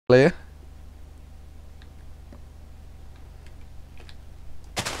clear.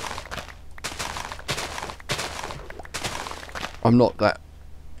 I'm not that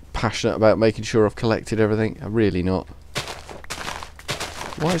passionate about making sure I've collected everything. I'm really not.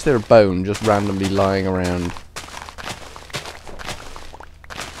 Why is there a bone just randomly lying around?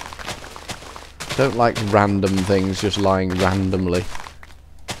 Don't like random things just lying randomly.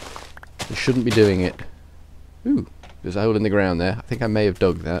 You shouldn't be doing it. Ooh, there's a hole in the ground there. I think I may have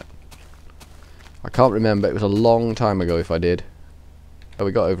dug that. I can't remember. It was a long time ago if I did. Oh,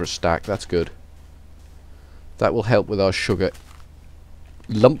 we got over a stack. That's good. That will help with our sugar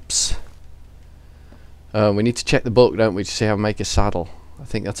lumps. We need to check the book, don't we, to see how to make a saddle. I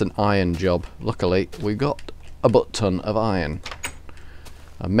think that's an iron job. Luckily, we got a butt ton of iron.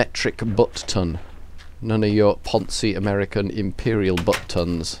 A metric butt ton. None of your Ponzi American imperial butt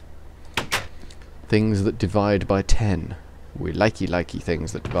tons. Things that divide by 10. We likey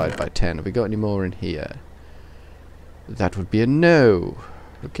things that divide by 10. Have we got any more in here? That would be a no.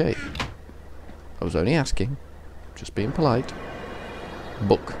 Okay. I was only asking. Just being polite.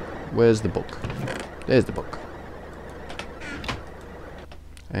 Book. Where's the book? There's the book.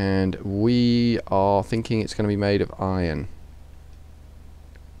 And we are thinking it's going to be made of iron.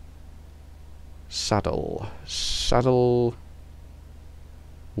 Saddle. Saddle.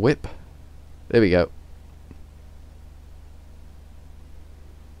 Whip. There we go.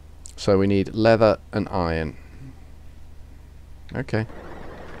 So we need leather and iron. Okay.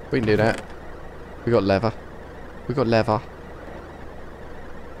 We can do that. We got leather. We got leather.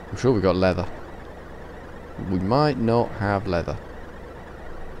 I'm sure we got leather. We might not have leather.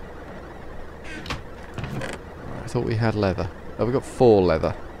 I thought we had leather. Oh, we got 4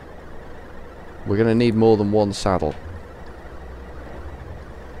 leather. We're going to need more than 1 saddle.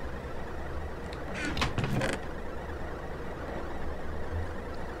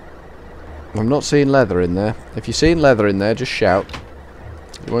 I'm not seeing leather in there. If you're seeing leather in there, just shout.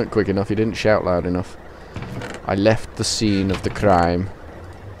 You weren't quick enough, you didn't shout loud enough. I left the scene of the crime.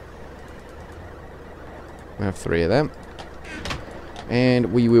 We have 3 of them.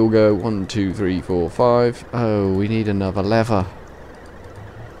 And we will go 1, 2, 3, 4, 5. Oh, we need another lever.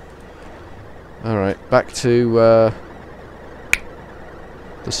 Alright, back to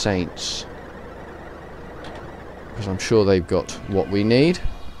the Saints. Because I'm sure they've got what we need.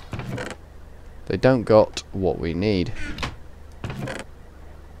 They don't got what we need.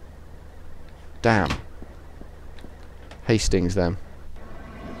 Damn. Hastings then.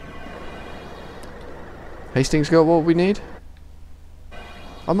 Hastings got what we need?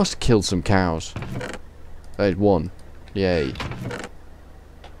 I must have killed some cows. There's 1. Yay.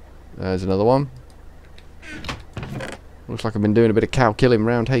 There's another one. Looks like I've been doing a bit of cow killing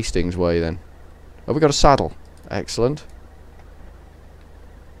round Hastings way then. Oh, we got a saddle. Excellent.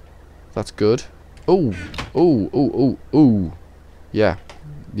 That's good. Ooh. Ooh, ooh, ooh, ooh. Yeah.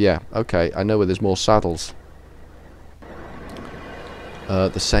 Yeah, okay. I know where there's more saddles.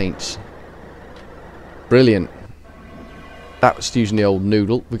 The Saints. Brilliant. That was using the old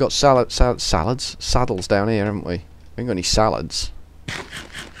noodle. We got saddles down here, haven't we? We ain't got any salads.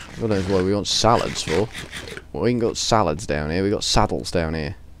 God knows what we want salads for. Well, we ain't got salads down here. We got saddles down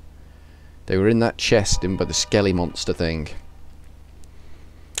here. They were in that chest in by the skelly monster thing,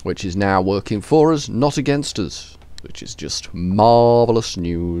 which is now working for us, not against us. Which is just marvellous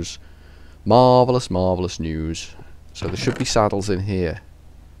news. Marvellous, marvellous news. So there should be saddles in here.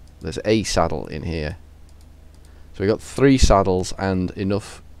 There's a saddle in here. So we got 3 saddles and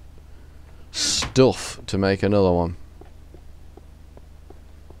enough stuff to make another one.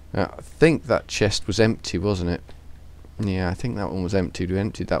 Now, I think that chest was empty, wasn't it? Yeah, I think that one was empty. We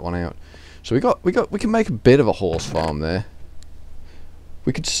emptied that one out. So we can make a bit of a horse farm there.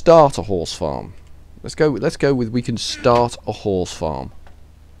 We could start a horse farm. Let's go with we can start a horse farm.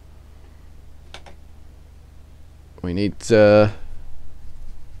 We need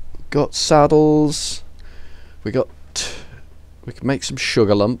got saddles. We can make some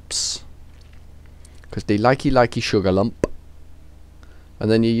sugar lumps, because they likey sugar lump. And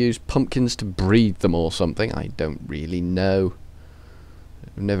then you use pumpkins to breed them or something. I don't really know.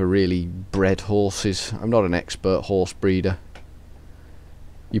 I've never really bred horses. I'm not an expert horse breeder.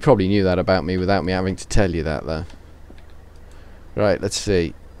 You probably knew that about me without me having to tell you that, though. Right, let's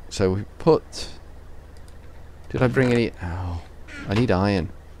see. So we put... Did I bring any... Oh, I need iron.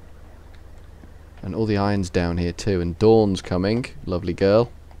 And all the iron's down here too. And Dawn's coming. Lovely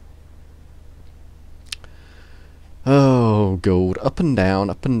girl. Oh, gold. Up and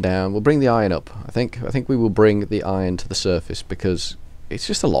down, up and down. We'll bring the iron up. I think we will bring the iron to the surface, because it's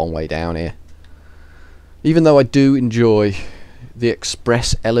just a long way down here. Even though I do enjoy the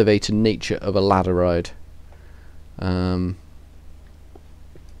express elevator nature of a ladder ride. Iron.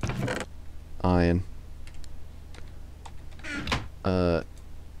 There,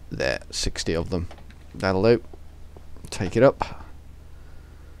 60 of them. That'll do. Take it up.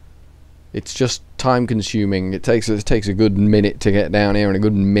 It's just time consuming. It takes a good minute to get down here and a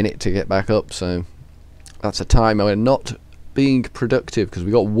good minute to get back up, so that's a time we're not being productive because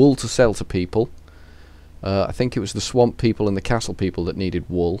we got wool to sell to people. I think it was the swamp people and the castle people that needed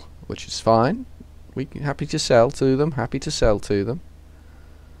wool, which is fine. We're happy to sell to them,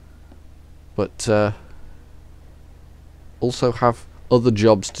 but also have other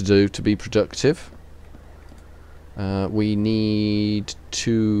jobs to do to be productive. We need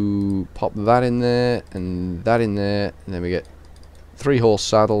to pop that in there and that in there, and then we get 3 horse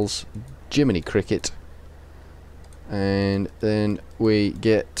saddles, Jiminy Cricket, and then we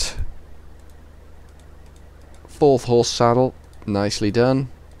get 4th horse saddle, nicely done.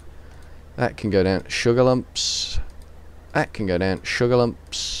 That can go down sugar lumps, that can go down sugar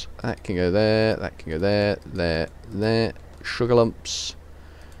lumps, that can go there, that can go there, there, sugar lumps,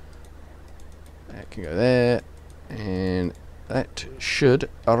 that can go there, and that should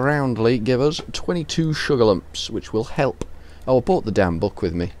roundly give us 22 sugar lumps, which will help. Oh, I bought the damn book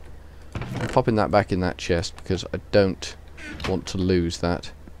with me. I'm popping that back in that chest because I don't want to lose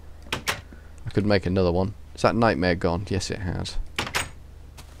that. I could make another one. Is that nightmare gone? Yes, it has.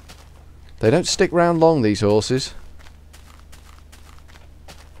 They don't stick round long, these horses.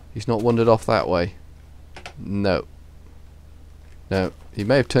 He's not wandered off that way. No. No. He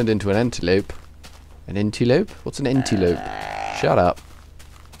may have turned into an antelope. An antelope? What's an antelope? Shut up.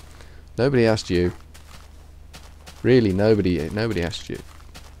 Nobody asked you. Really, nobody asked you.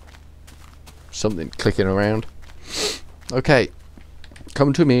 Something clicking around. Okay.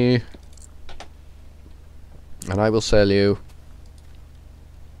 Come to me. And I will sell you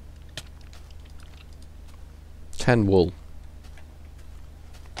 10 wool.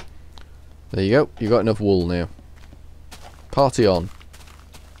 There you go. You got enough wool now. Party on.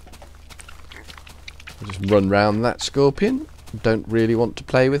 I'll just run round that scorpion. Don't really want to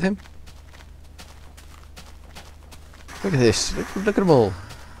play with him. Look at this. Look at them all.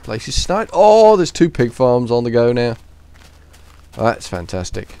 Place is sniped. Oh, there's 2 pig farms on the go now. Oh, that's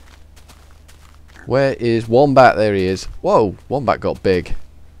fantastic. Where is Wombat? There he is. Whoa, Wombat got big.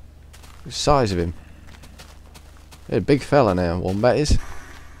 The size of him. He's a big fella now, Wombat is.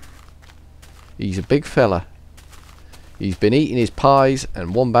 He's a big fella. He's been eating his pies,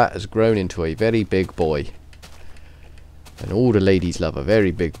 and Wombat has grown into a very big boy. And all the ladies love a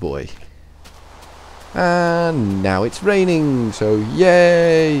very big boy. And now it's raining, so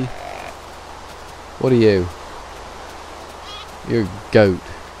yay! What are you? You're a goat.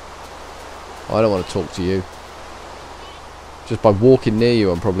 I don't want to talk to you. Just by walking near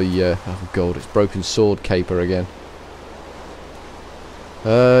you, I'm probably, oh god, it's broken sword caper again.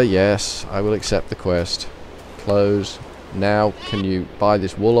 Yes, I will accept the quest. Close. Now, can you buy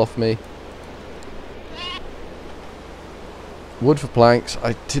this wool off me? Wood for planks.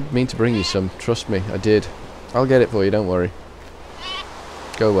 I did mean to bring you some. Trust me, I did. I'll get it for you, don't worry.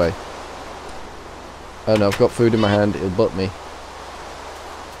 Go away. Oh no, I've got food in my hand. It'll butt me.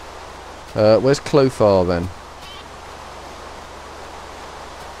 Where's Clothar then?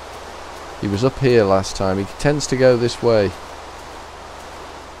 He was up here last time. He tends to go this way.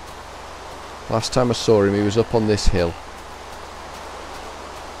 Last time I saw him, he was up on this hill.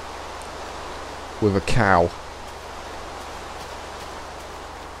 With a cow.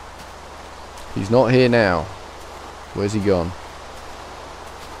 He's not here now. Where's he gone?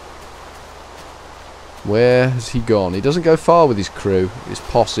 Where has he gone? He doesn't go far with his crew, his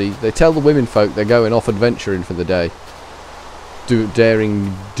posse. They tell the women folk they're going off adventuring for the day.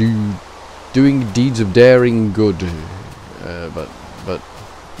 Doing deeds of daring good. But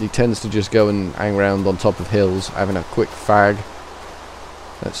he tends to just go and hang around on top of hills, having a quick fag.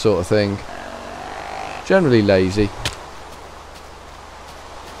 That sort of thing. Generally lazy.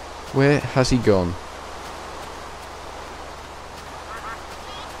 Where has he gone?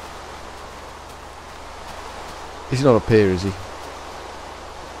 He's not up here, is he?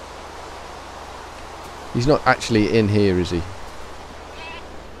 He's not actually in here, is he?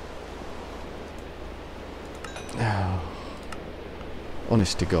 Oh.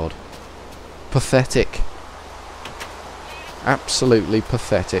 Honest to God. Pathetic. Absolutely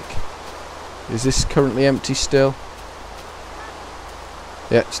pathetic. Is this currently empty still?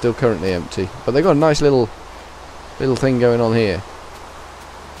 Yeah, still currently empty. But they've got a nice little thing going on here.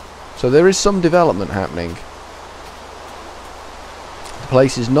 So there is some development happening. The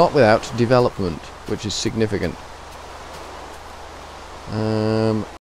place is not without development, which is significant. Um,